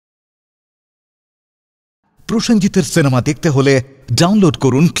প্রসেনজিতের cinema দেখতে হলে download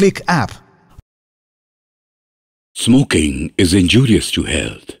করুন click app. Smoking is injurious to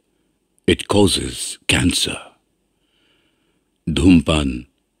health. It causes cancer. ধূমপান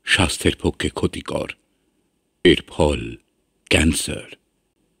স্বাস্থ্যের পক্ষে ক্ষতিকর, এর ফল ক্যান্সার।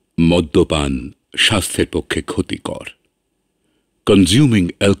 মদ্যপান স্বাস্থ্যের পক্ষে ক্ষতিকর। Consuming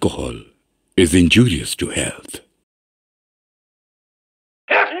alcohol is injurious to health.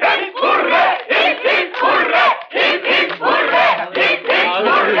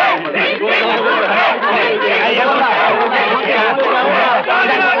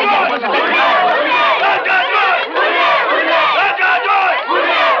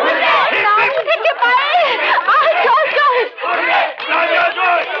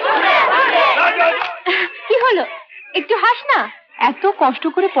 কি হলো, একটু হাস না। এত কষ্ট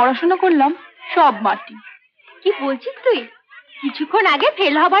করে পড়াশোনা করলাম, সব মাটি। কি বলছিস তুই? কিছুক্ষণ আগে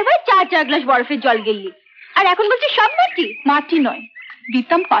ফেল হবার পর 4 গ্লাস বরফের জল গেলি, আর এখন বলছিস সব মাটি। মাটি নয়,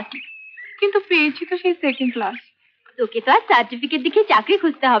 দিতাম পাটি, কিন্তু পেয়েছি তো সেই সেকেন্ড ক্লাস। তোকে তো আর সার্টিফিকেট দেখে চাকরি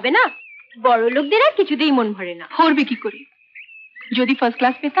খুঁজতে হবে না। বড় লোকদের আর কিছুতেই মন ভরে না। ভরবে কি করে? যদি ফার্স্ট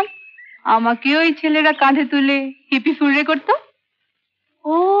ক্লাস পেতাম, আমাকে ওই ছেলেরা কাঁধে তুলে হিপি ফুররে করতো।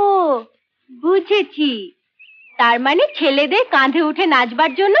 ও বুঝেছি, তার মানে ছেলেদের কাঁধে উঠে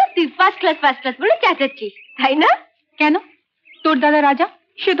নাচবার জন্য তুই ফার্স্ট ক্লাস বলে চেঁচাচ্ছিস, তাই না? কেন, তোর দাদা রাজা,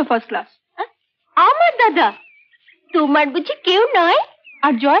 সে তো ফার্স্ট ক্লাস। আমার দাদা? তোমার বুঝি কেউ নয়?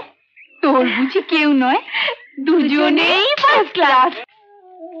 আর জয়, তোর বুঝি কেউ নয়? দুজনেই ফার্স্ট ক্লাস।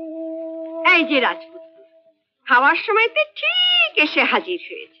 এই যে রাজপুত, খাওয়ার সময়তে ঠিক এসে হাজির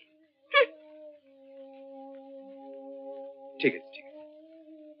হয়েছে। ঠিক আছে, ঠিক আছে।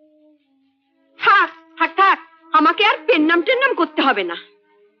 থাক থাক থাক, আমাকে আর পেন নাম টেন নাম করতে হবে না।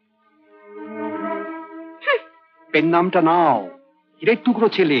 পেন নামটা নাও, হিরের টুকরো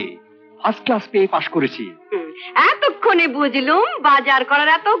ছেলে, ফার্স্ট ক্লাস পেয়ে পাশ করেছি। এতক্ষণে বুঝলুম বাজার করার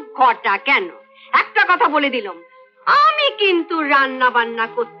এত ঘটা কেন। একটা কথা বলে দিলাম, আমি কিন্তু রান্না বান্না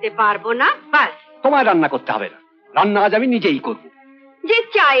করতে পারবো না। বাস, তোমায় রান্না করতে হবে না, রান্না আজ আমি নিজেই করব। যে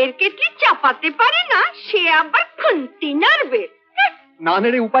চায়ের কেটলি চাপাতে পারে না, সে আবার খুন্তি নাড়বে। না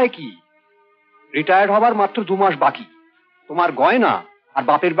নেড়ে উপায় কি? রিটায়ার্ড হবার মাত্র 2 মাস বাকি। তোমার গয়না আর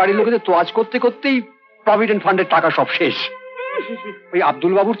বাপের বাড়ির লোকেদের তোয়াজ করতে করতেই প্রভিডেন্ট ফান্ডের টাকা সব শেষ। ওই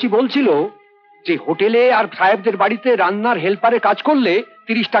আব্দুল বাবুর্চি বলছিল যে হোটেলে আর সাহেবদের বাড়িতে রান্নার হেল্পারে কাজ করলে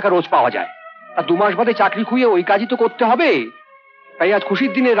 30 টাকা রোজ পাওয়া যায়। আর 2 মাস বাদে চাকরি খুঁয়ে ওই কাজই তো করতে হবে। তাই আজ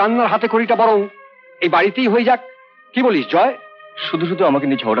খুশির দিনে রান্নার হাতে খড়িটা বরং এই বাড়িতেই হয়ে যাক। কি বলিস জয়? শুধু শুধু আমাকে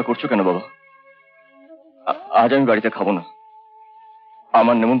নিয়ে ঝগড়া করছো কেন বাবা? আজ আমি বাড়িতে খাবো না,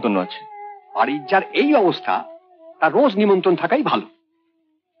 আমার নেমন্তন্ন আছে। বাড়ির যার এই অবস্থা, তার রোজ নিমন্ত্রণ থাকাই ভালো।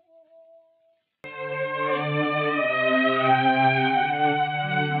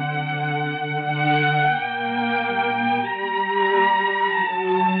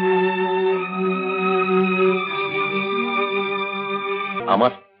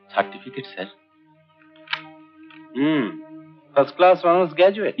 আমার certificate sir. First class honours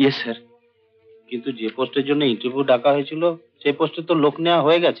graduate? Yes sir. কিন্তু যে পোস্টের জন্য ইন্টারভিউ ডাকা হয়েছিল, সেই পোস্টে তো লোক নেওয়া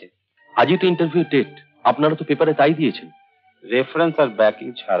হয়ে গেছে। আজই তো ইন্টারভিউ ডেট, আপনারা তো পেপারে তাই দিয়েছেন। রেফারেন্স আর ব্যাকিং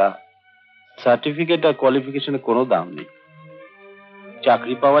ছাড়া সার্টিফিকেট আর কোয়ালিফিকেশনে কোনো দাম নেই।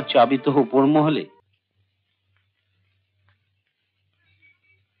 চাকরি পাওয়ার চাবি তো উপর মহলে।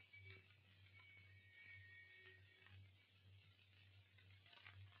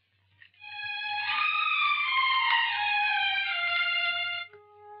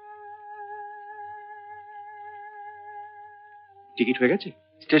 টিকিট হয়ে গেছে?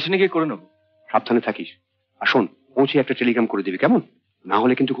 স্টেশনে গিয়ে করে নেবো। সাবধানে থাকিস। আর শোন, পৌঁছে একটা টেলিগ্রাম করে দিবি, কেমন? না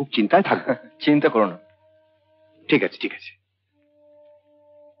হলে কিন্তু খুব চিন্তায় থাকবে। চিন্তা করো না। ঠিক আছে, ঠিক আছে।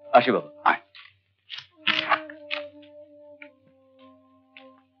 আসি বাবা। আয়।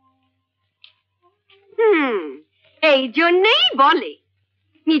 এই জন্যই বলে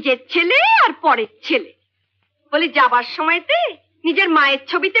নিজের ছেলে আর পরের ছেলে। বলে যাবার সময়তে নিজের মায়ের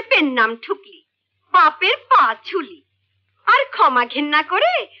ছবিতে পেন নাম ঠুকলি, বাপের পা ছুলি, আর ক্ষমা ঘেন্না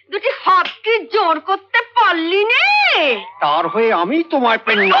করে দুটি হাতকে জোর করতে পারলি নে। তার হয়ে আমি তোমার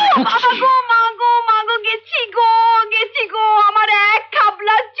পেন নাম ঠুকছি। মাগো গেছি গো, আমার এক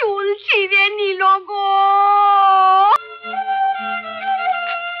খাবলা চুল ছিঁড়ে নিল গো।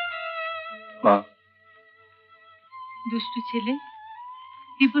 মা। দুষ্টু ছেলে,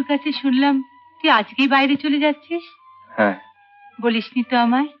 দীপুর কাছে শুনলাম তুই আজকেই বাইরে চলে যাচ্ছিস। হ্যাঁ। বলিসনি তো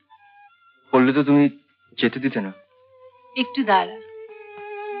আমায়? বললে তো তুমি যেতে দিতে না। একটু দাঁড়া,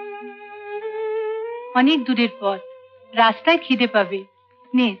 অনেক দূরের পথ, রাস্তায় খিদে পাবে,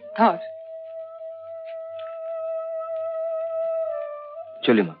 নে ধর।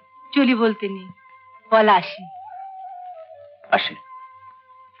 চলি মা। চলি বলতে নেই, বল আসি। আসি।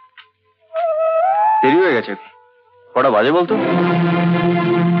 দেরি হয়ে গেছে, কটা বাজে বলতো?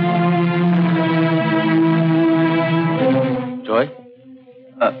 জয়,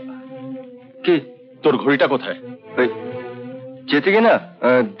 কি তোর ঘড়িটা কোথায়? যেতে গিয়ে না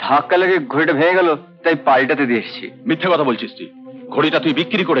ধাক্কা লেগে ঘড়িটা ভেঙে গেল, তাই পাল্টাতে দিয়ে এসেছি। মিথ্যে কথা বলছিস তুই, ঘড়িটা তুই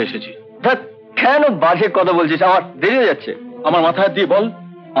বিক্রি করে এসেছিস। কেন বাজে কথা বলছিস? আমার দেরি হয়ে যাচ্ছে। আমার মাথায় দিয়ে বল,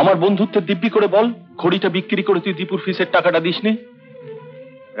 আমার বন্ধুত্বের দিব্যি করে বল, ঘড়িটা বিক্রি করে তুই দীপুর ফিসের টাকাটা দিসনি।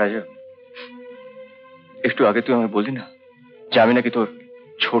 রাজা, একটু আগে তুই আমায় বললি না যে আমি নাকি তোর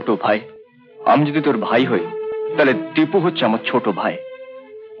ছোট ভাই? আমি যদি তোর ভাই হই তাহলে দীপু হচ্ছে আমার ছোট ভাই,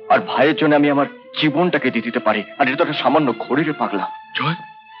 আর ভাইয়ের জন্য আমি আমার জীবনটাকে দিয়ে দিতে পারি। আর এটা তো একটা সামান্য ঘড়িরে পাগলা। জয়,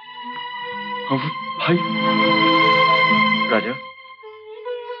 আমার ভাই। রাজা,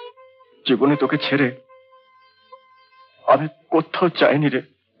 জীবনে তোকে ছেড়ে আমি কোথাও চাইনি রে,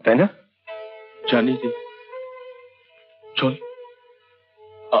 তাই না? জানি রে। চল,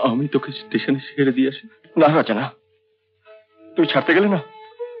 আমি তোকে স্টেশনে ছেড়ে দিয়ে আসি। না রাজা না, তুই ছাড়তে গেলে না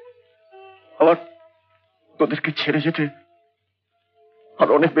আবার তোদেরকে ছেড়ে যেতে আর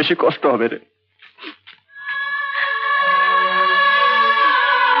অনেক বেশি কষ্ট হবে রে।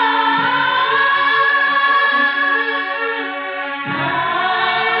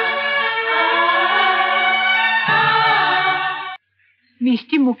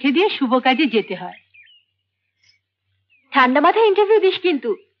 মিষ্টি মুখে দিয়ে শুভ কাজে যেতে হয়। ঠান্ডা মাথায় ইন্টারভিউ দিস কিন্তু,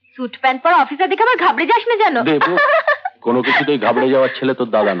 স্যুট প্যান্ট পরা অফিসার দেখে আবার ঘাবড়ে যাস না যেন। কোনো কিছুতেই ঘাবড়ে যাওয়ার ছেলে তোর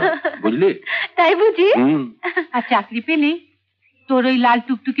দাদা না, বুঝলি? তাই বুঝি? আর চাকরি পেলে তোর ওই লাল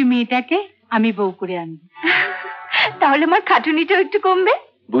টুকটুকি মেয়েটাকে আমি বউ করে আনবো। তাহলে আমার খাটুনিটাও একটু কমবে।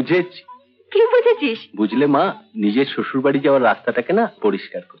 বুঝেছি। কি বুঝেছিস? বুঝলে মা নিজের শ্বশুর বাড়ি যাওয়ার রাস্তাটাকে না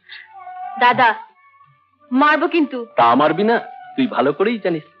পরিষ্কার করছে। দাদা, মারবো কিন্তু। তা মারবি না? তুই ভালো করেই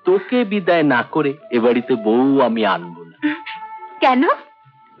জানিস তোকে বিদায় না করে এ বাড়িতে বউ আমি আনবো না। কেন?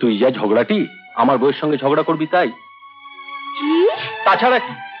 তুই যা ঝগড়াটি, আমার বউয়ের সঙ্গে ঝগড়া করবি তাই। কি? তাছাড়া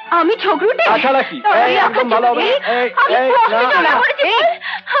কি? আমি ঝগড়ুটে? তাছাড়া কি? একদম ভালো হবে না।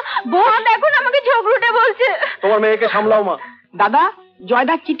 বউ দেখুন আমাকে ঝগড়ুটে বলছে। তোমার মেয়েকে সামলাও মা। দাদা,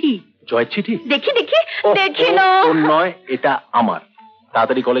 জয়দার চিঠি। জয় চিঠি? দেখি দেখি দেখি না। তোর নয়, এটা আমার।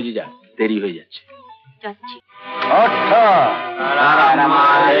 তাড়াতাড়ি কলেজে যা, দেরি হয়ে যাচ্ছে। যাচ্ছি।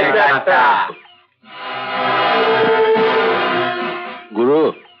 গুরু,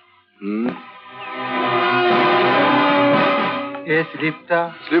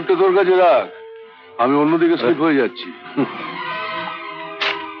 স্লিপটা তোর কাছে রাখ, আমি অন্যদিকে স্লিপ হয়ে যাচ্ছি।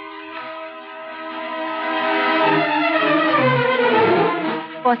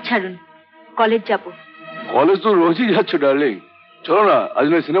 পথ ছাড়ুন, কলেজ যাব। কলেজ তো রোজই যাচ্ছ ডার্লিং, চলো না আজ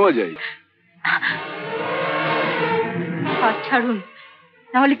নয় সিনেমা যাই। পথ ছাড়ুন,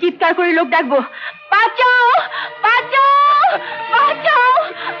 নাহলে চিৎকার করে লোক ডাকবো, বাঁচাও বাঁচাও বাঁচাও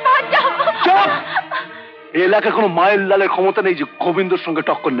বাঁচাও। এই এলাকায় কোনো মায়ের লালের ক্ষমতা নেই যে গোবিন্দর সঙ্গে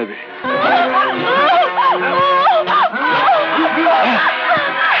টক্কর নেবে।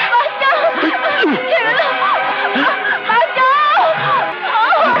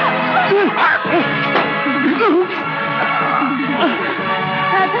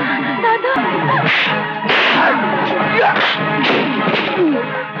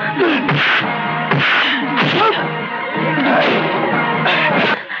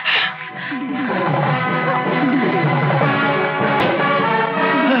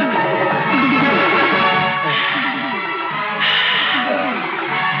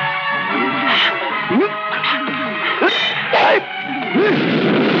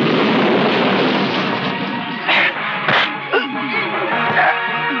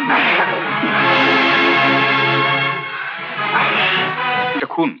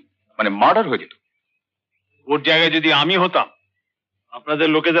 খুন মানে মার্ডার হয়ে যেত। ওর জায়গায় যদি আমি হতাম, আপনাদের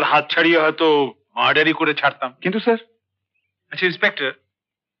লোকেদের হাত ছাড়িয়ে হয়তো মার্ডারই করে ছাড়তাম। কিন্তু স্যার, আচ্ছা ইন্সপেক্টর,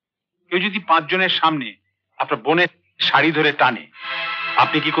 কেউ যদি 5 জনের সামনে আপনার বোনের শাড়ি ধরে টানে,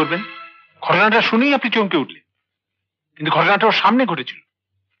 আপনি কি করবেন? ঘটনাটা শুনেই আপনি চমকে উঠলেন, কিন্তু ঘটনাটা ওর সামনে ঘটেছিল।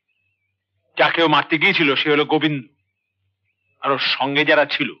 যাকে ও মারতে গিয়েছিল সে হলো গোবিন্দ, আর ওর সঙ্গে যারা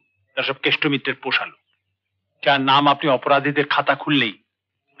ছিল তারা সব কেষ্টমিত্রের পোষালো, যার নাম আপনি অপরাধীদের খাতা খুললেই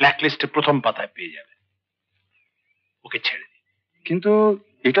ব্ল্যাকলিস্টে প্রথম পাতায় পেয়ে যাবেন। ওকে ছেড়ে দিন। কিন্তু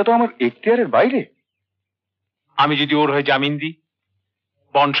এটা তো আমার এখতিয়ারের বাইরে। আমি যদি ওর হয়ে জামিন দিই,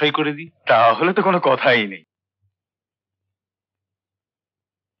 বন্ড সই করে দিই, তাহলে তো কোনো কথাই নেই।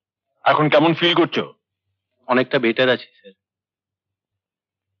 এখন কেমন ফিল করছো? অনেকটা বেটার আছি স্যার।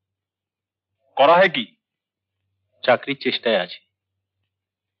 করা হয় কি? চাকরির চেষ্টায় আছি।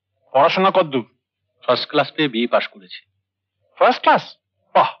 পড়াশোনা কতদূর? ফার্স্ট ক্লাস পেয়ে বিএ পাশ করেছি। First class?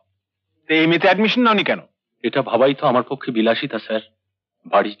 বাহ, তো এই মেতে অ্যাডমিশন নাওনি কেন? এটা ভাবাই তো আমার পক্ষে বিলাসিতা স্যার।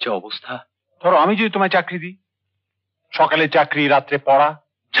 বাড়ির যা অবস্থা। ধরো আমি যদি তোমায় চাকরি দিই, সকালে চাকরি, রাত্রে পড়া।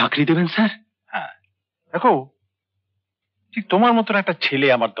 চাকরি দেবেন স্যার? হ্যাঁ, দেখো ঠিক তোমার মতন একটা ছেলে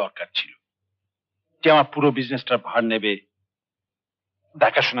আমার দরকার ছিল, যে আমার পুরো বিজনেসটার ভার নেবে,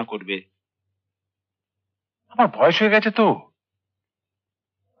 দেখাশোনা করবে। আমার বয়স হয়ে গেছে তো,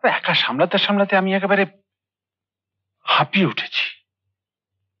 একা সামলাতে সামলাতে আমি একেবারে হাঁপিয়ে উঠেছি।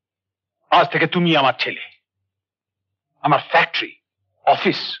 আজ থেকে তুমি আমার ছেলে। আমার ফ্যাক্টরি,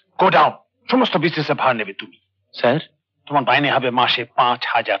 অফিস, গোডাউন সমস্ত বিজনেসে ভার নেবে তুমি। স্যার, তোমার মাইনে হবে মাসে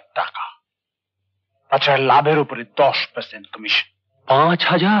 5,000 টাকা। তাছাড়া লাভের উপরে 10% কমিশন।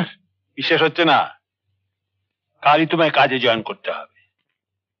 5,000? বিশেষ হচ্ছে না, কালই তোমায় কাজে জয়েন করতে হবে।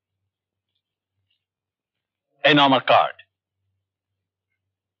 এই নাও আমার কার্ড,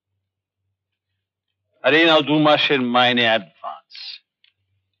 আর এই নাও 2 মাসের মাইনে অ্যাডভান্স।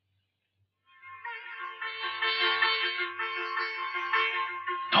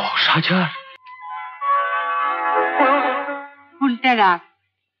 $10,000? ফুলটা রাখ,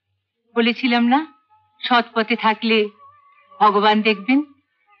 বলেছিলাম না সৎ পথে থাকলে ভগবান দেখবেন।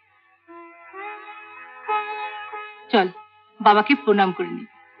 চল বাবাকে প্রণাম করে নি।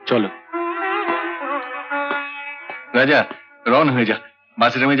 চলো রাজা, রওনা হয়ে যা।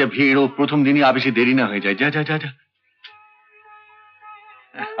 বাসের যা ভিড়, ও প্রথম দিনই আবেশে দেরি না হয়ে যায়। যা যা যা যা।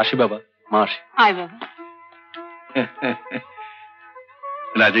 আসি বাবা, মা আসি। আয় বাবা।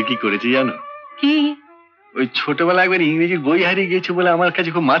 রাজা কি করেছে জানো? কি? ওই ছোটবেলা একবার ইংরেজির বই হারিয়ে গিয়েছে বলে আমার কাছে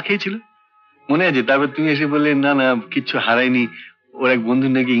খুব মার খেয়েছিল, মনে আছে? তারপর তুমি এসে বললে না না কিচ্ছু হারায়নি, ওর এক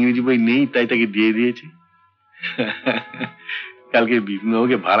বন্ধুর নাকি ইংরেজি বই নেই, তাই তাকে দিয়ে দিয়েছে। কালকে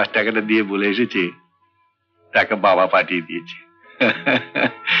বিপ্লবকে ভাড়ার টাকাটা দিয়ে বলে এসেছে টাকা বাবা পাঠিয়ে দিয়েছে।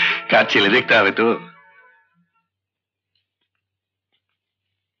 কার ছেলে দেখতে হবে তো।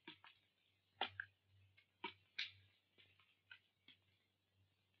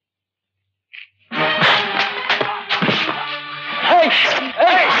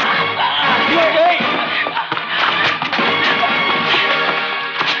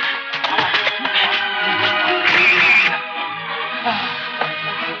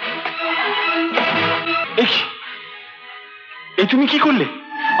 এই তুমি কি করলে?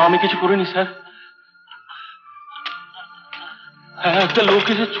 আমি কিছু করিনি স্যার। একটা লোক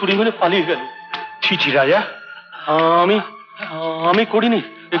এসে ছুরি মেরে পালিয়ে গেল। ছি ছি রাজা, আমি করিনি,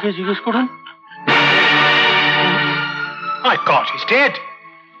 একে জিজ্ঞেস করুন। মাই গড, হি ইজ ডেড।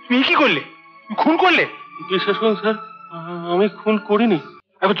 তুমি কি করলে? খুন করলে? বিশ্বাস করুন স্যার, আমি খুন করিনি।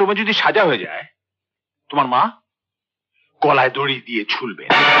 এখন তোমার যদি সাজা হয়ে যায়, তোমার মা গলায় দড়ি দিয়ে ঝুলবে,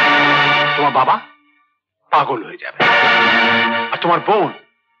 তোমার বাবা পাগল হয়ে যাবে, আর তোমার বোন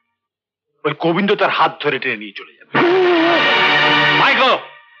ওই গোবিন্দ তার হাত ধরে টেনে নিয়ে চলে যাবে। Michael,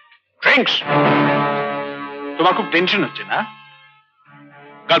 drinks. তোমার খুব টেনশন হচ্ছে না?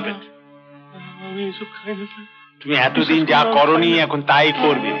 গার্লফ্রেন্ড, আমি এসব খাই না স্যার। তুমি এতদিন যা করনি এখন তাই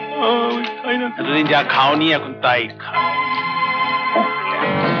করবে, এতদিন যা খাওনি এখন তাই খাও।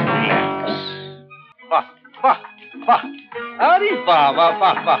 বাহ বাহ বাহ, আরে বাবা,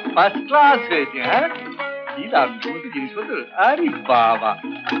 বাহ বাহ, ফার্স্ট ক্লাস হয়েছে। হ্যাঁ, কি দারুণ সমস্ত জিনিসপত্র। আরে বাবা,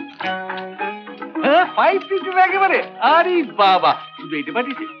 হ্যাঁ 5 সিটার একেবারে। আরে বাবা, শুধু এইটা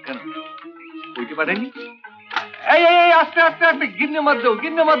পাঠিয়েছে কেন, ওইটা পাঠায়নি? এই এই এই, আস্তে আস্তে আস্তে, গিন্নে মার দাও,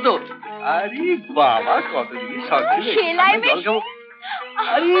 গিন্নে মার দাও। আরে বাবা, কত জিনিস সব ছিল।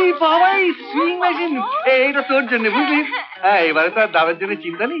 আরে বাবা, এই সুইং মেশিন, এইটা তোর জন্য বুঝলি? হ্যাঁ, এবারে তো আর দাদার জন্য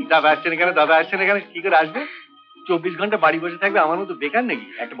চিন্তা নেই। দাদা আসছেন এখানে, দাদা আসছেন এখানে, কি করে আসবে? 24 ঘন্টা বাড়ি বসে থাকবে আমার মতো বেকার নাকি?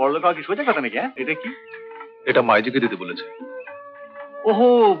 একটা বড় লোক হওয়া কি সোজা কথা নাকি? হ্যাঁ, এটা কি? এটা মাইজিকে দিতে বলেছে। ওহো,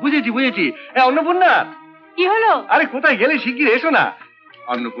 বুঝেছি বুঝেছি। হ্যাঁ, অন্নপূর্ণা। কি হলো? আরে কোথায় গেলে, শিগগির এসো না।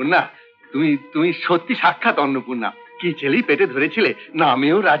 অন্নপূর্ণা, তুমি তুমি সত্যি সাক্ষাৎ অন্নপূর্ণা। কি ছেলেই পেটে ধরেছিলে,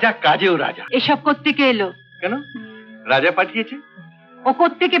 নামেও রাজা কাজেও রাজা। এসব কোত্থেকে এলো? কেন, রাজা পাঠিয়েছে। ও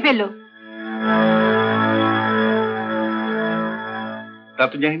কোত্থেকে পেলো? তা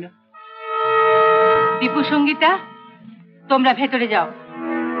তো জানি না। দীপু, সঙ্গীতা, তোমরা ভেতরে যাও।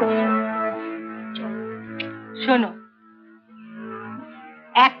 শোনো,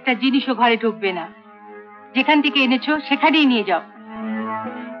 একটা জিনিসও ঘরে ঢুকবে না, যেখান থেকে এনেছো সেখানেই নিয়ে যাও।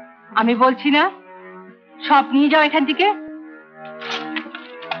 আমি বলছি না, সব নিয়ে যাও এখান থেকে।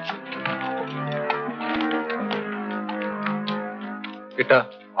 এটা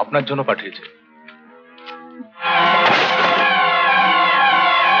আপনার জন্য পাঠিয়েছে।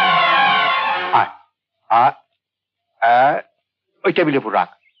 ওই টেবিলের উপর রাখ।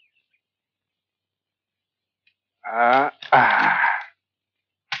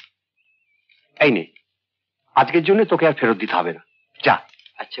 এই নে, আজকের জন্য তোকে আর ফেরত দিতে হবে না, যা।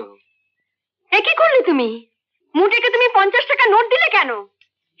 আচ্ছা বাবু। এ কি করলে তুমি? মুটেকে তুমি 50 টাকা নোট দিলে কেন?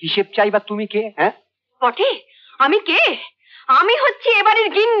 হিসেব চাইবা তুমি কে? হ্যাঁ বটে, আমি কে? আমি হচ্ছি এবারের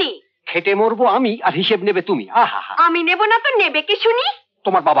গিন্নি। খেটে মরবো আমি আর হিসেব নেবে তুমি? আহা, আমি নেব না তো নেবে কি শুনি?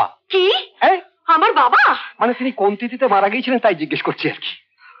 তোমার বাবা। কি? হ্যাঁ আমার বাবা? মানে তিনি কোন তিথিতে মারা গিয়েছিলেন তাই জিজ্ঞেস করছি আর কি।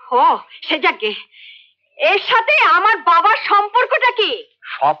 ও সে যাকে, এর সাথে আমার বাবার সম্পর্কটা কি?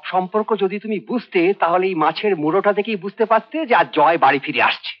 সব সম্পর্ক যদি তুমি বুঝতে তাহলে এই মাছের মুড়োটা দেখেই বুঝতে পারতে যে আজ জয় বাড়ি ফিরে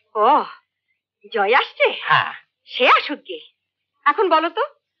আসছে। ও জয় আসছে? হ্যাঁ সে আসুক গে। এখন বলো তো,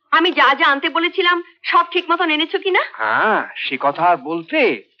 আমি যা যা আনতে বলেছিলাম সব ঠিক মতন এনেছো কিনা? হ্যাঁ সে কথা আর বলতে,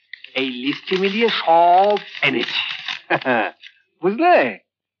 এই লিস্টে মিলিয়ে সব এনেছি বুঝলে।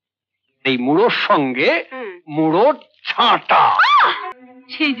 এই মুড়োর সঙ্গে মুড়োর ছাঁটা।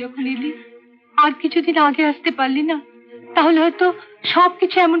 সেই যখন এলি আর কিছুদিন আগে আসতে পারলি না, তাহলে হয়তো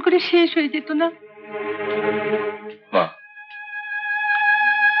সবকিছু এমন করে শেষ হয়ে যেত না। মা,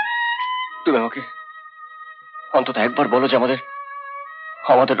 তুমি আমাকে অন্তত একবার বলো যে আমাদের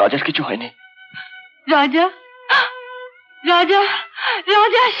রাজার কিছু হয়নি। রাজা? রাজা?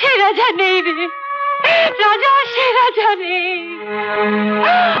 রাজা? সে রাজা নেই রে। রাজা, সে রাজা নেই।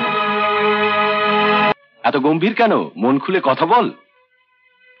 এত গম্ভীর কেন? মন খুলে কথা বল।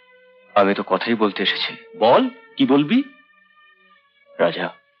 আমি তো কথাই বলতে এসেছি। বল, কি বলবি? রাজা,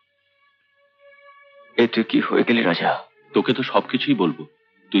 এ তুই কি হয়ে গেলি রাজা? তোকে তো সবকিছুই বলবো,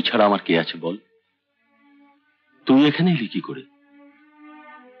 তুই ছাড়া আমার কে আছে বল? তুই এখানে এলি কি করে?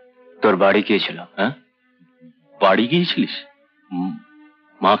 তোর বাড়ি গিয়েছিল? হ্যাঁ, বাড়ি গিয়েছিলিস?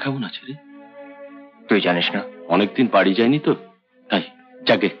 মা কেমন আছে রে? তুই জানিস না? অনেকদিন বাড়ি যায়নি তো, তাই।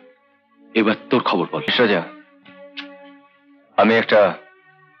 যাকে এবার তোর খবর বল। রাজা, আমি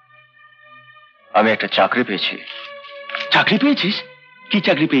একটা চাকরি পেয়েছি। চাকরি পেয়েছিস? কি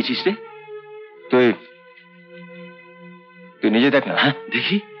চাকরি পেয়েছিস রে? তুই নিজে দেখ না। হ্যাঁ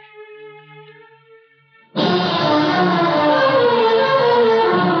দেখি।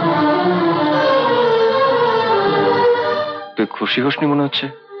 তুই খুশি হোসনি মনে হচ্ছে।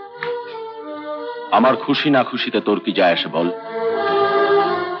 আমার খুশি না খুশিতে তোর কি যায় আসে বল?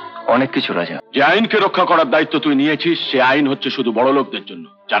 অনেক কিছু রাজা। যে আইনকে রক্ষা করার দায়িত্ব তুই নিয়েছিস, সে আইন হচ্ছে শুধু বড় লোকদের জন্য,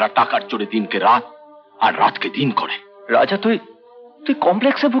 যারা টাকার চড়ে দিনকে রাত আর রাতকে দিন করে। রাজা, তুই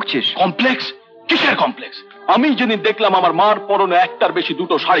কমপ্লেক্সে ভুগছিস। কমপ্লেক্স? কিসের কমপ্লেক্স? আমি যেদিন দেখলাম আমার মার পরনে একটার বেশি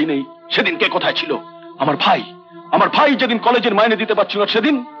দুটো শাড়ি নেই, সেদিন কে কোথায় ছিল? আমার ভাই যেদিন কলেজের মাইনে দিতে পারছিল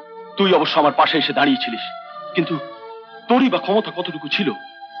সেদিন তুই অবশ্য আমার পাশে এসে দাঁড়িয়েছিলিস, কিন্তু তোরই বা ক্ষমতা কতটুকু ছিল?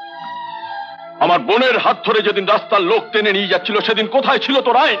 আমার বোনের হাত ধরে যেদিন রাস্তার লোক টেনে নিয়ে যাচ্ছিল সেদিন কোথায় ছিল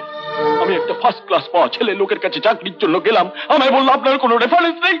তোর আইন? আমি একটা ফার্স্ট ক্লাস পাওয়া ছেলে লোকের কাছে চাকরির জন্য গেলাম, আমায় বললো আপনার কোনো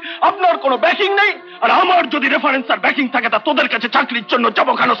রেফারেন্স নেই, আপনার কোনো ব্যাকিং নেই। আর আমার যদি রেফারেন্স আর ব্যাকিং থাকে তা তোদের কাছে চাকরির জন্য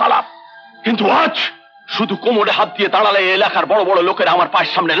যাবো কেন সালা? কিন্তু আজ শুধু কোমরে হাত দিয়ে দাঁড়ালে এলাকার বড় বড় লোকেরা আমার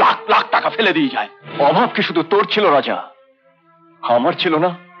পায়ের সামনে লাখ লাখ টাকা ফেলে দিয়ে যায়। অভাব কি শুধু তোর ছিল রাজা? আমার ছিল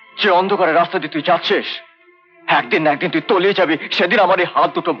না? যে অন্ধকারে রাস্তা দিয়ে তুই যাচ্ছিস, একদিন না একদিন তুই তলিয়ে যাবি, সেদিন আমার এই হাত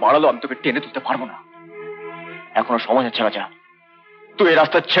দুটো বাড়ালো আমি তোকে টেনে তুলতে পারবো না। এখনো সময় আছে রাজা, তুই এই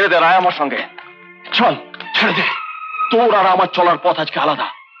রাস্তা ছেড়ে দে রায় আমার সঙ্গে। চল, ছেড়ে দে। তোর আর আমার চলার পথ আজকে আলাদা,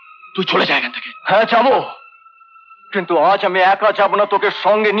 তুই চলে যা এখান থেকে। হ্যাঁ যাবো, কিন্তু আজ আমি একা যাবো না, তোকে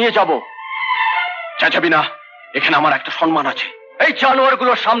সঙ্গে নিয়ে যাবো। যাবি না? এখানে আমার একটা সম্মান আছে। এই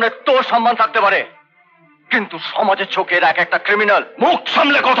জানোয়ারগুলোর সামনে তোর সম্মান থাকতে পারে, কিন্তু সমাজের চোখে এরা এক একটা ক্রিমিনাল। মুখ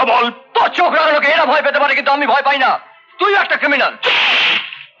সামলে কথা বল। তোর চোখ রাখানোকে এরা ভয় পেতে পারে, কিন্তু আমি ভয় পাই না। তুই একটা ক্রিমিনাল।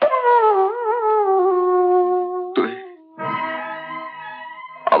 তুই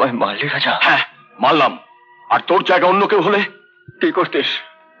আমায় মারলি রাজা? হ্যাঁ মারলাম। আর তোর জায়গা অন্য কেউ হলে কি করতিস?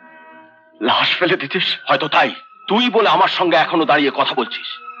 লাশ ফেলে দিতিস হয়তো। তাই তুই বলে আমার সঙ্গে এখনো দাঁড়িয়ে কথা বলছিস।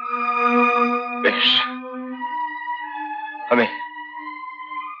 বেশ,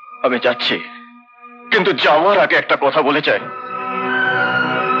 আমি যাচ্ছি, কিন্তু যাওয়ার আগে একটা কথা বলে যাই।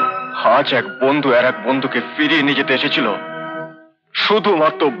 আজ এক বন্ধু আর এক বন্ধুকে ফিরিয়ে নিয়ে যেতে এসেছিল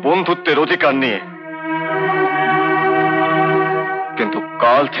শুধুমাত্র বন্ধুত্বের অধিকার নিয়ে, কিন্তু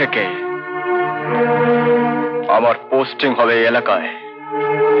কাল থেকে আমার পোস্টিং হবে এই এলাকায়।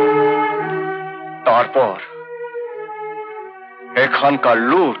 তারপর এখানকার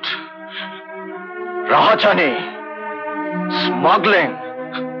লুট, রাহাজানি, স্মাগলিং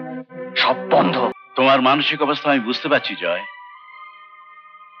সব বন্ধ। তোমার মানসিক অবস্থা আমি বুঝতে পারছি জয়,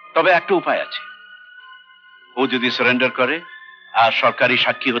 তবে একটা উপায় আছে। ও যদি সারেন্ডার করে আর সরকারি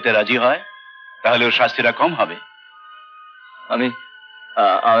সাক্ষী হতে রাজি হয়, তাহলে ওর শাস্তিটা কম হবে।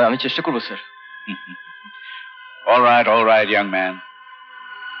 আমি চেষ্টা করবো sir. All right, young man.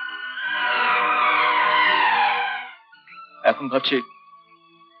 এখন ভাবছি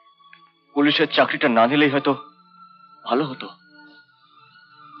পুলিশের চাকরিটা না নিলেই হয়তো ভালো হতো।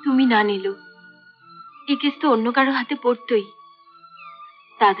 তুমি না নিলেও এ কেস তো অন্য কারো হাতে পড়তই।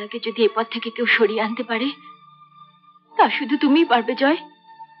 দাদাকে যদি এ পথ থেকে কেউ সরিয়ে আনতে পারে তা শুধু তুমিই পারবে জয়।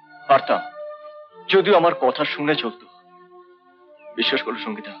 পারতাম, যদিও আমার কথা শুনে চলতো। বিশ্বাস করো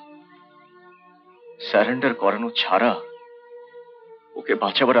সঙ্গীতা, স্যারেন্ডার করানো ছাড়া ওকে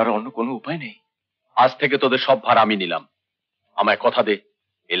বাঁচাবার আর অন্য কোনো উপায় নেই। আজ থেকে তোদের সব ভার আমি নিলাম। আমায় কথা দে,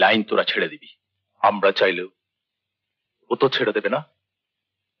 এই লাইন তোরা ছেড়ে দিবি। আমরা চাইলেও ও তো ছেড়ে দেবে না,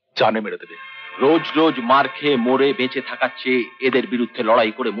 জানে মেরে দেবে। রোজ রোজ মার খেয়ে মরে বেঁচে থাকার চেয়ে এদের বিরুদ্ধে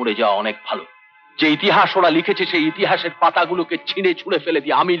লড়াই করে মরে যাওয়া অনেক ভালো। যে ইতিহাস ওরা লিখেছে সেই ইতিহাসের পাতাগুলোকে ছিঁড়ে ছুঁড়ে ফেলে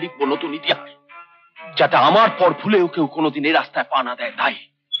দিয়ে আমি লিখবো নতুন ইতিহাস, যাতে আমার পর ভুলেও কেউ কোনোদিন এই রাস্তায় পা না দেয়। তাই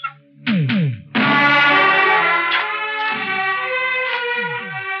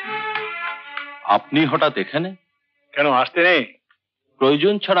আপনি হঠাৎ এখানে কেন? আসতে নেই?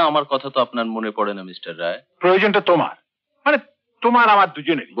 প্রয়োজন ছাড়া আমার কথা তো আপনার মনে পড়ে না মিস্টার রায়। প্রয়োজনটা তোমার, মানে তোমার আমার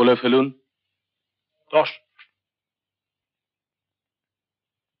দুজনের। বলে ফেলুন।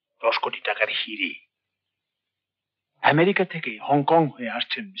 10 কোটি টাকার হিরে আমেরিকা থেকে হংকং হয়ে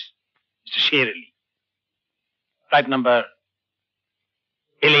আসছেন মিস্টার শের আলী। Flight number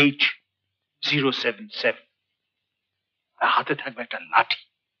LH077। হাতে থাকবে একটা লাঠি,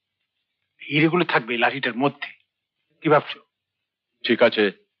 হিরেগুলো থাকবে লাঠিটার মধ্যে। কি ভাবছো? ঠিক আছে,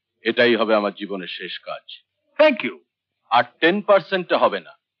 এটাই হবে আমার জীবনের শেষ কাজ। Thank you. আর 10% হবে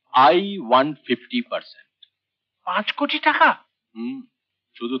না, I want 50%। 5 কোটি টাকা?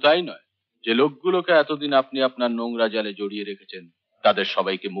 শুধু তাই নয়, যে লোকগুলোকে এতদিন আপনি আপনার নোংরা জালে জড়িয়ে রেখেছেন তাদের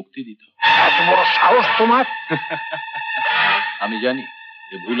সবাইকে মুক্তি দিতে। এত বড় সাহস তোমার! আমি জানি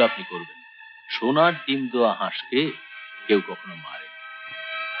যে ভুল আপনি করবেন। সোনার ডিম দেওয়া হাঁসকে কেউ কখনো মারে।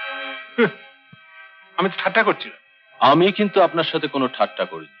 আমি তো ঠাট্টা করছিলাম। আমি কিন্তু আপনার সাথে কোনো ঠাট্টা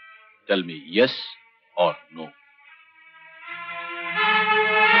করিনি। Tell me yes or no.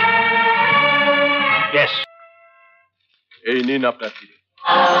 Yes. এই নিন আপনার হিরে।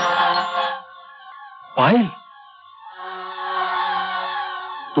 পায়েল,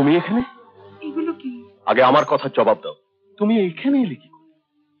 তুমি এখানে? এগুলো কি? আগে আমার কথার জবাব দাও, তুমি এইখানে এলে কি করে?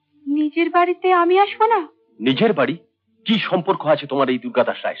 নিজের বাড়িতে আমি আসবো না? নিজের বাড়ি? কি সম্পর্ক আছে তোমার এই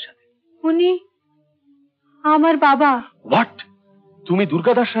দুর্গাদাস রায়ের সাথে? উনি আমার বাবা। হোয়াট? তুমি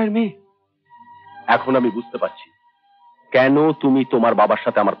দুর্গাদাস রায়ের মেয়ে? এখন আমি বুঝতে পারছি কেন তুমি তোমার বাবার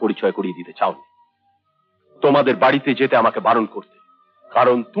সাথে আমার পরিচয় করিয়ে দিতে চাও। তোমাদের বাড়িতে যেতে আমাকে বারণ করতে,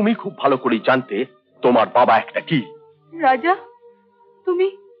 কারণ তুমি খুব ভালো করেই জানতে তোমার বাবা একটা কি। রাজা, তুমি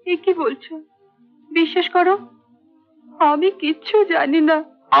কি বলছো? বিশ্বাস করো, আমি কিচ্ছু জানি না।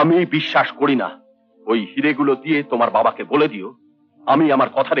 আমি বিশ্বাস করি না। ওই হিরেগুলো দিয়ে তোমার বাবাকে বলে দিও আমি আমার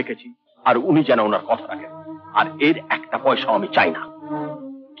কথা রেখেছি, আর উনি যেন ওনার কথা রাখেন, আর এর একটা পয়সাও আমি চাই না।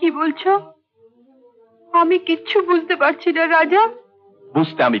 কি বলছো? আমি কিচ্ছু বুঝতে পারছি না রাজা।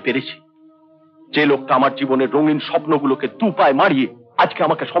 বুঝতে আমি পেরেছি। যে লোকটা আমার জীবনের রঙিন স্বপ্নগুলোকে দুপায় মারিয়ে আজকে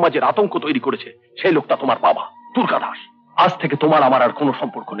আমাকে সমাজের আতঙ্ক তৈরি করেছে, সেই লোকটা তোমার বাবা দুর্গাদাস। আজ থেকে তোমার আমার আর কোনো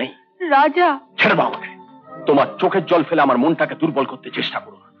সম্পর্ক নেই। রাজা, ছেড়ে দাও আমাকে। তোমার চোখের জল ফেলে আমার মনটাকে দুর্বল করতে চেষ্টা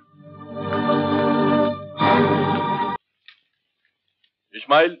করো না।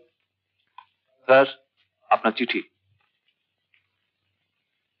 ইসমাইল স্যার, আপনার চিঠি।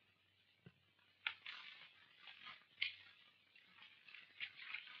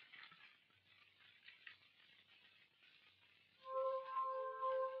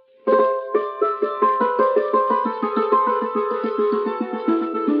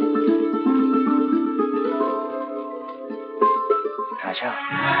 রাজা,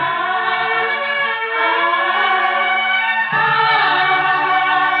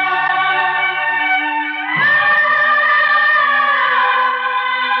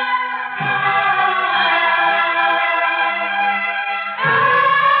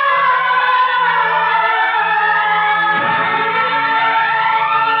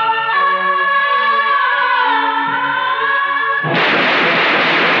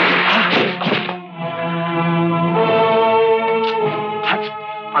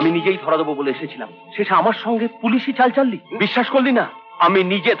 আমি নিজেই ধরা দেবো বলে এসেছিলাম, শেষে আমার সঙ্গে পুলিশি চাল চাললি। বিশ্বাস করলি না? আমি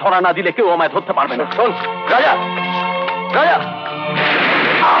নিজে ধরা না দিলে কেউ আমায় ধরতে পারবে না। শোন রাজা, রাজা,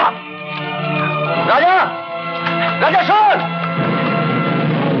 রাজা, রাজা শোন।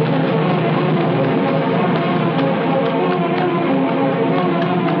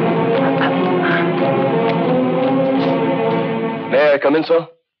 May I come in, sir?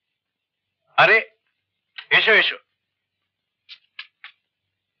 আরে এসো এসো।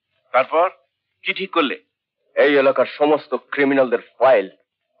 তারপর কি ঠিক করলে? এই এলাকার সমস্ত ক্রিমিনালদের ফাইল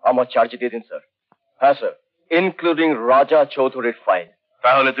আমার চার্জে দিয়ে দিন স্যার। হ্যাঁ স্যার, ইনক্লুডিং রাজা চৌধুরীর ফাইল।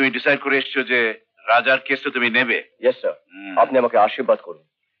 তাহলে তুমি ডিসাইড করে এসছো যে রাজার কেসটা তুমি নেবে? Yes sir. আপনি আমাকে আশীর্বাদ করুন।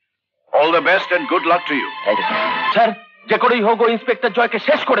 All the best and good luck to you. Sir, যে করেই হোক ওই ইন্সপেক্টর জয়কে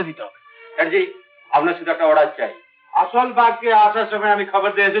শেষ করে দিতে হবে। চ্যাটার্জি, আপনার শুধু একটা অর্ডার চাই। আসল बाग के आसार समय हमें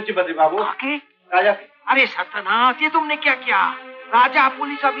खबर दे एसेছি बद्री बाबू। राजा, अरे सत्यनाथ, ये तुमने क्या किया? राजा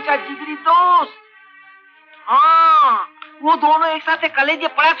पुलिस ऑफिसर जिगरी दोस्त। हाँ, वो दोनों एक साथ कॉलेज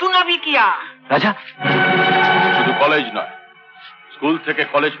में पढ़ाशোনা भी किया। রাজা, শুধু কলেজ নয়, স্কুল থেকে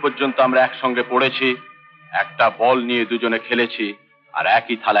কলেজ পর্যন্ত আমরা একসঙ্গে পড়েছি, একটা বল নিয়ে দুজনে খেলেছি, আর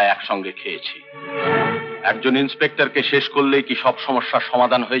একই থালায় একসঙ্গে খেয়েছি। একজন ইন্সপেক্টরকে শেষ করলেই কি সব সমস্যার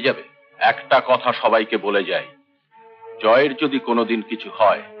সমাধান হয়ে যাবে? একটা কথা সবাইকে বলে যাই, জয়ের যদি কোনোদিন কিছু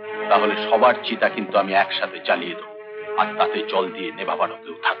হয় তাহলে সবার চিতা কিন্তু আমি একসাথে জ্বালিয়ে দেব, আর তাতে জল দিয়ে নেভাবারও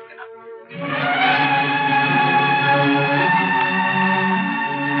কেউ থাকবে না।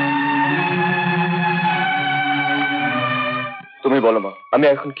 তুমি বলো মা, আমি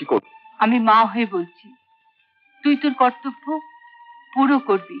এখন কি করব? আমি মা হয়ে বলছি, তুই তোর কর্তব্য পুরো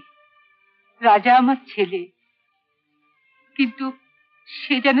করবি। রাজা আমার ছেলে, কিন্তু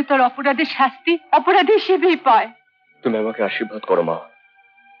সে যেন তোর অপরাধের শাস্তি অপরাধী হিসেবেই পায়। তুমি আমাকে আশীর্বাদ করো মা,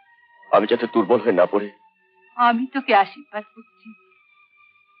 আমি যাতে দুর্বল হয়ে না পড়ে। আমি তোকে আশীর্বাদ করছি,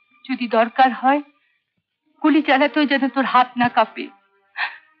 যদি দরকার হয় গুলি চালাতেও যেন তোর হাত না কাঁপে।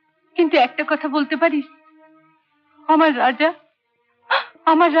 কিন্তু একটা কথা বলতে পারিস, আমার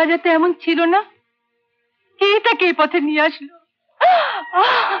রাজা তো এমন ছিল না। কে তাকে এই পথে নিয়ে আসলো?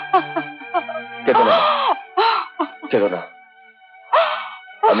 কেন না,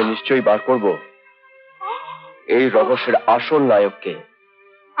 আমি নিশ্চয়ই বার করব এই রহস্যের আসল নায়ককে।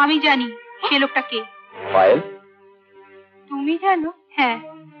 আমি জানি সে লোকটা কে। পায়েল? তুমি জানো? হ্যাঁ,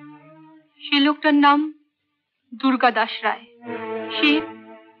 সে লোকটার নাম দুর্গা দাস রায়। সে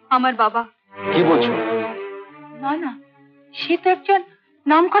আমার বাবা। কি বলছো? না না, সে তো একজন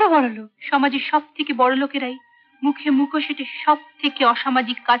নামকরা বড় লোক। সমাজের সব থেকে বড় লোকেরাই মুখে মুখোশেটে সব থেকে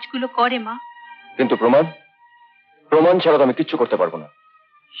অসামাজিক কাজগুলো করে মা। কিন্তু প্রমাণ ছাড়া তো আমি কিচ্ছু করতে পারবো না।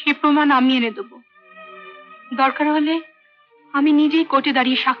 সে প্রমাণ আমি এনে দেবো, দরকার হলে আমি নিজেই কোর্টে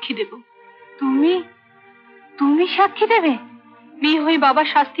দাঁড়িয়ে সাক্ষী দেব। তুমি সাক্ষী দেবে? মেয়ে হয়ে বাবার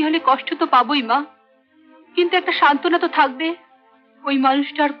শাস্তি হলে কষ্ট তো পাবোই মা, কিন্তু একটা সান্ত্বনা তো থাকবে। ওই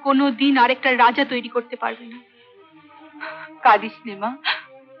মানুষটার কোনো দিন আরেকটা রাজা তৈরি করতে পারবে না। কাঁদিস নে মা,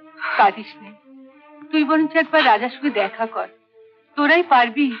 কাঁদিস নে। তুই বরঞ্চ একবার রাজার সঙ্গে দেখা কর, তোরাই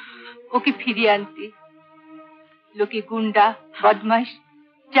পারবি ওকে ফিরিয়ে আনতে। লোকে গুন্ডা বদমাইশ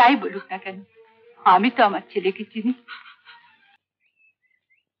যাই বলুক না কেন, আমি তো আমার ছেলেকে চিনি।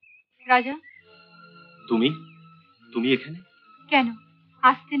 রাজা, তুমি এখানে কেন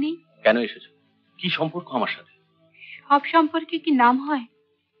আসতে নেই? কেন এসেছো? কি সম্পর্ক আমার সাথে? সব সম্পর্কে কি নাম হয়?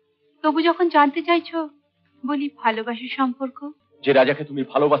 তবু যখন জানতে চাইছো বলি ভালোবাসার সম্পর্ক। যে রাজাকে তুমি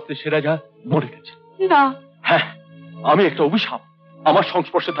ভালোবাসতে সে রাজা মরে গেছে। না। হ্যাঁ, আমি একটা অভিশাপ। আমার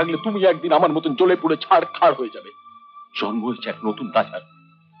সংস্পর্শে থাকলে তুমি একদিন আমার মতন জ্বলে পুড়ে ছাড়খাড় হয়ে যাবে। জন্ম হয়েছে এক নতুন রাজার।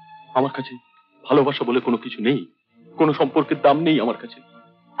 আমার কাছে ভালোবাসা বলে কোনো কিছু নেই, কোনো সম্পর্কের দাম নেই আমার কাছে।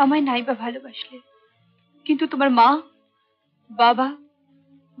 আমায় নাই বা ভালোবাসলে, কিন্তু তোমার মা, বাবা,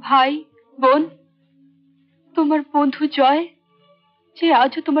 ভাই, বোন, তোমার বন্ধু জয়, যে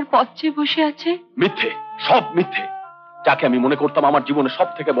আজও তোমার পথ চেয়ে বসে আছে। মিথ্যে, সব মিথ্যে। যাকে আমি মনে করতাম আমার জীবনের সব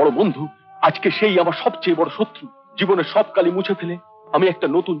থেকে বড় বন্ধু, আজকে সেই আমার সবচেয়ে বড় শত্রু। জীবনের সব কালি মুছে ফেলে আমি একটা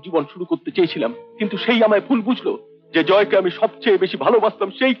নতুন জীবন শুরু করতে চেয়েছিলাম, কিন্তু সেই আমায় ভুল বুঝলো। যে জয়কে আমি সবচেয়ে বেশি ভালোবাসতাম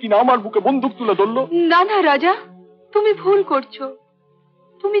সেই কিনা আমার বুকে বন্দুক তুলে ধরলো। না না রাজা, তুমি ভুল করছো।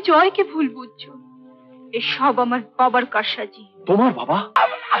 তুমি জয়কে ভুল বুঝছো। এসব আমার বাবার কারসাজি। তোমার বাবা?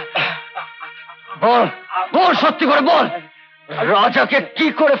 বল, সত্যি করে বল, রাজাকে কি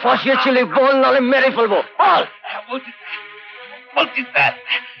করে ফাঁসিয়েছিলি বল, নালে মেরে ফেলবো। বল।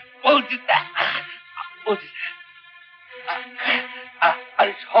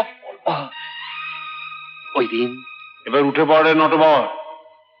 আরে সব বলবো। ওই দিন। এবার উঠে পড়ে নটবর,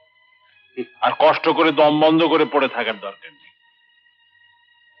 আর কষ্ট করে দম বন্ধ করে পড়ে থাকার দরকার নেই।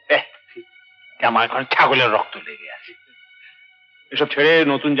 আমার এখন ছাগলের রক্ত লেগে আছে। এসব ছেড়ে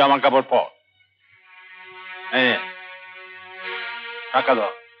নতুন জামা কাপড় পর। টাকা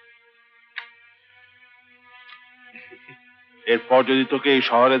দাও। এরপর যদি তোকে এই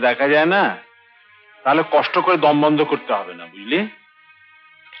শহরে দেখা যায় না, তাহলে কষ্ট করে দম বন্ধ করতে হবে না, বুঝলি?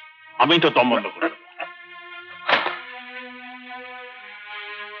 আমি তো দম বন্ধ করে দেবো।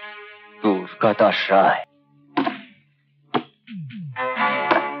 দুর্গা দাস রায়।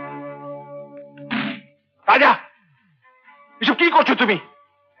 রাজা, এসব কি করছো তুমি?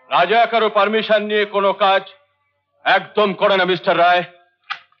 রাজা কারো পারমিশন নিয়ে কোনো কাজ একদম করে না মিস্টার রায়।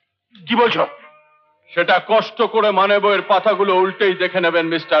 কি বলছো? সেটা কষ্ট করে মানে বইয়ের পাতাগুলো উল্টেই দেখে নেবেন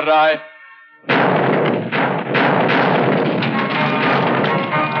মিস্টার রায়।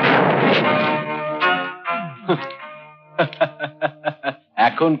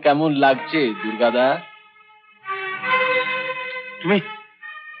 এখন কেমন লাগছে দুর্গাদা? তুমি,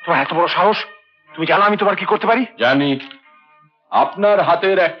 তোমার এত বড় সাহস! তুমি জানো আমি তোমার কি করতে পারি? জানি। আপনার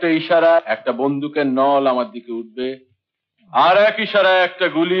হাতের একটা ইশারা, একটা বন্দুকের নল আমার দিকে উঠবে, আর এক ইশারায় একটা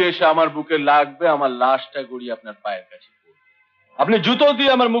গুলি এসে আমার বুকে লাগবে, আমার লাশটা গড়িয়ে আপনার পায়ের কাছে পড়বে। আপনি জুতো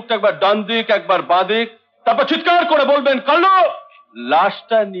দিয়ে আমার মুখটা একবার ডান দিক একবার বাঁ দিক, তারপর চিৎকার করে বলবেন কাল্লো,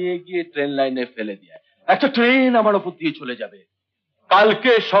 লাশটা নিয়ে গিয়ে ট্রেন লাইনে ফেলে দিয়ে একটা ট্রেন আমার উপর দিয়ে চলে যাবে।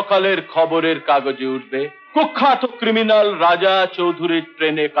 কালকে সকালের খবরের কাগজে উঠবে কুখ্যাত ক্রিমিনাল রাজা চৌধুরীর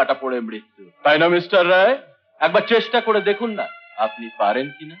ট্রেনে কাটা পড়ে মৃত্যু। তাই না মিস্টার রায়? একবার চেষ্টা করে দেখুন না আপনি পারেন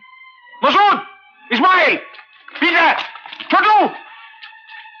কিনা। মসুদ, ইসমাইল, বিজয়, ছোটু,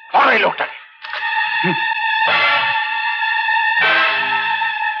 আর এই লোকটাকে।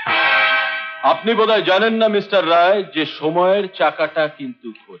 আপনি বোধহয় জানেন না মিস্টার রায় যে সময়ের চাকাটা কিন্তু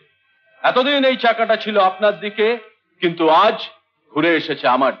ঘোরে। এতদিন এই চাকাটা ছিল আপনার দিকে, কিন্তু আজ ঘুরে এসেছে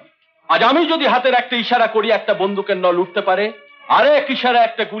আমার দিকে। আজ আমি যদি হাতের একটা ইশারা করি একটা বন্দুকের নল উঠতে পারে, আর এক ইশারা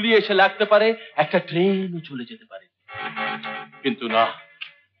একটা গুলি এসে লাগতে পারে, একটা ট্রেনও চলে যেতে পারে। কিন্তু না,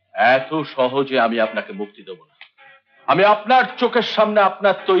 এত সহজে আমি আপনাকে মুক্তি দেব না। আমি আপনার চোখের সামনে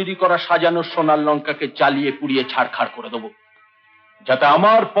আপনার তৈরি করা সাজানো সোনার লঙ্কাকে জ্বালিয়ে পুড়িয়ে ছাড়খাড় করে দেব, যাতে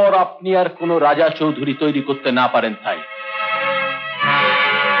আমার পর আপনি আর কোনো রাজা চৌধুরী তৈরি করতে না পারেন। তাই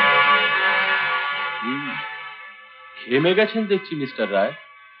ঘেমে গেছেন দেখছি মিস্টার রায়,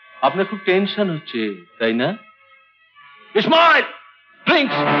 আপনার খুব টেনশন হচ্ছে তাই না? ইসমাইল,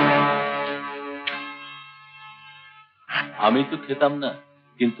 ড্রিঙ্কস। আমি তো খেতাম না,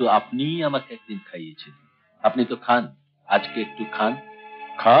 কিন্তু আপনিই আমাকে একদিন খাইয়েছেন। আপনি তো খান, আজকে একটু খান।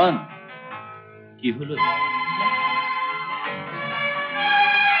 খান। কি হলো?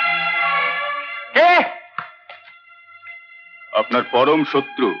 আপনার পরম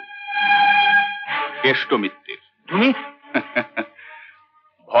শত্রু কেষ্ট মিত্রের। তুমি?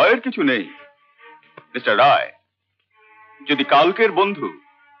 ভয়ের কিছু নেই মিস্টার রায়। যদি কালকের বন্ধু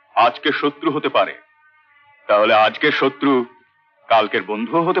আজকে শত্রু হতে পারে, তাহলে আজকের শত্রু কালকের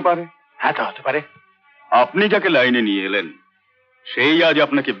বন্ধুও হতে পারে। হ্যাঁ, তা হতে পারে। আপনি যাকে লাইনে নিয়ে এলেন সেই আজ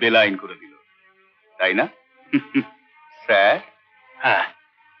আপনাকে বেলাইন করে দিল, তাই না স্যার? হ্যাঁ,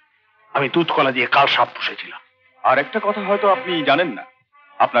 আমি দুধ কলা দিয়ে কাল সাপ পুষেছিলাম। আর একটা কথা হয়তো আপনি জানেন না,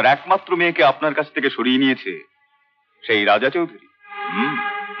 আপনার একমাত্র মেয়েকে আপনার কাছ থেকে সরিয়ে নিয়েছে সেই রাজা চৌধুরী।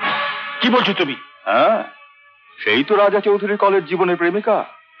 কি বলছো তুমি? হ্যাঁ, সেই তো রাজা চৌধুরী কলেজ জীবনের প্রেমিকা।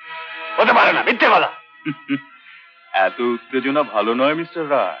 হতে পারে না, মিথ্যে বলা। এত উত্তেজনা ভালো নয় মিস্টার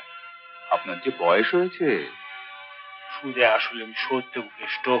রায়, আপনার যে বয়স হয়েছে। সুদে আসলে আমি সত্য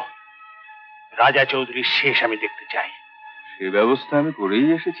কেষ্ট, রাজা চৌধুরীর শেষ আমি দেখতে চাই। সে ব্যবস্থা আমি করেই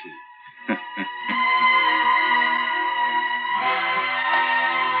এসেছি।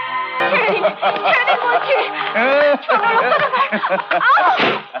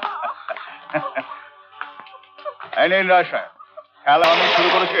 খেলা আমি শুরু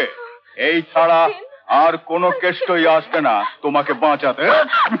করেছে, এই ছাড়া আর কোনো কেষ্টই আসবে না তোমাকে বাঁচাতে।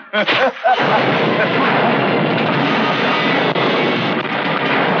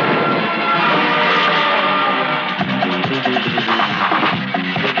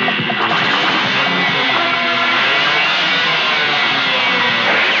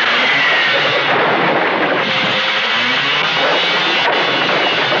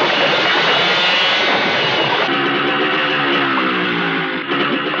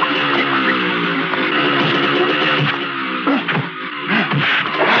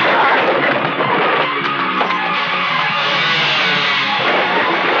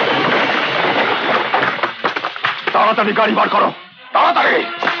 তাড়াতাড়ি গাড়ি বার করো, তাড়াতাড়ি।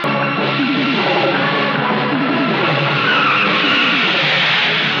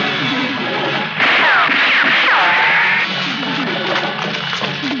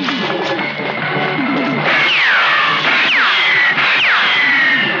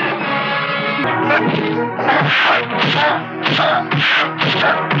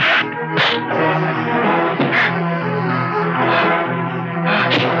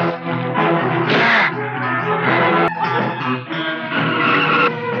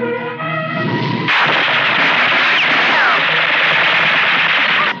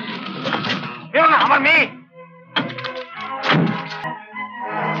 আমার মেয়ে।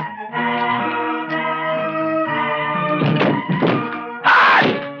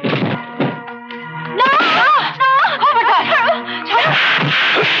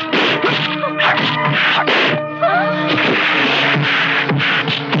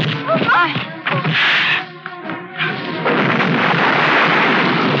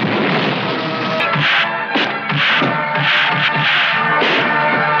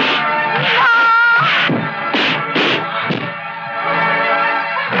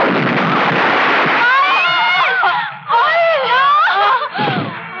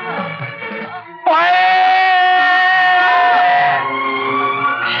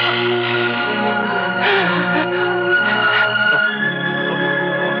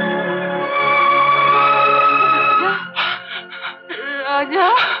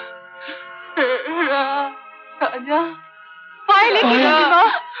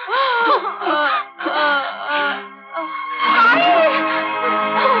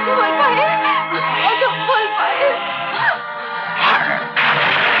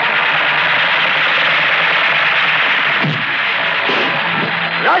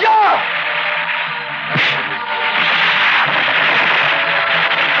 রাজা!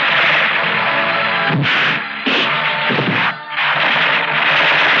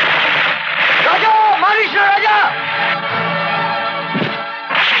 রাজা, মারিস না রাজা!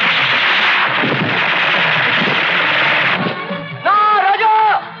 না রাজা!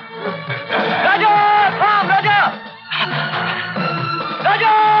 রাজা, থাম রাজা!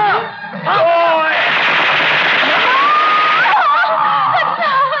 রাজা!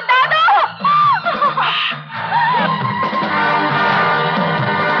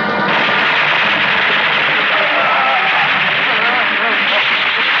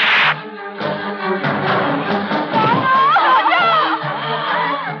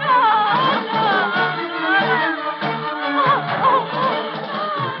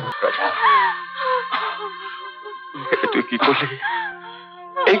 তুই কি করলি?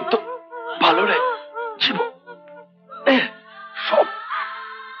 এই তো ভালো রে জীবন, সব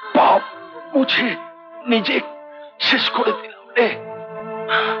পাপ মুছে নিজে শেষ করে দিলাম রে।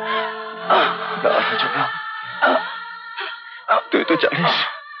 তুই তো জানিস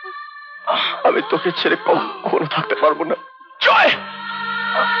আমি তোকে ছেড়ে কখনো থাকতে পারবো না। জয়!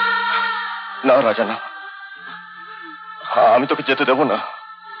 না রাজা না, আমি তোকে যেতে দেবো না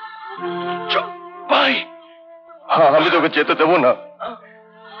ভাই। আমি তোকে যেতে দেবো না,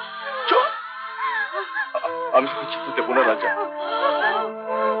 আমি তোকে যেতে দেবো না রাজা।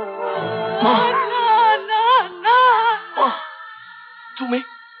 তুমি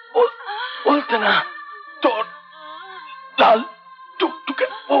বলতে না তোর লাল টুকটুকে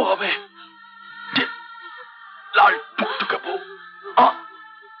বউ হবে, লাল টুকটুকে বউ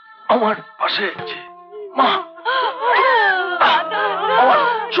আমার পাশে মা। আমার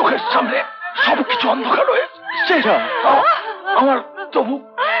চোখের সামনে সবকিছু অন্ধকার হয়েছে, আমার তবু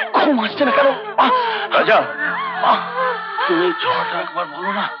ঘুম আসছে না কেন? রাজা, তুমি ঝড়টা একবার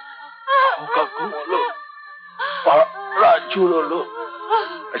বলো না, ঘুম হলো, চুর হলো,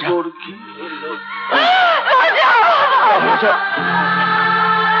 মুরগি হলো।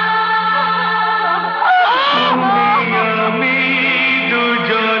 আমি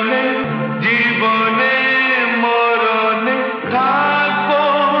দুজনে জীবনে মরণে থাকবো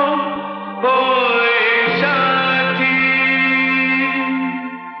সাথী।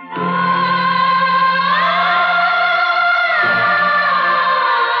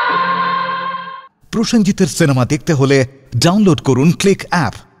 প্রসেনজিতের সিনেমা দেখতে হলে ডাউনলোড করুন ক্লিক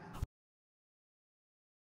অ্যাপ।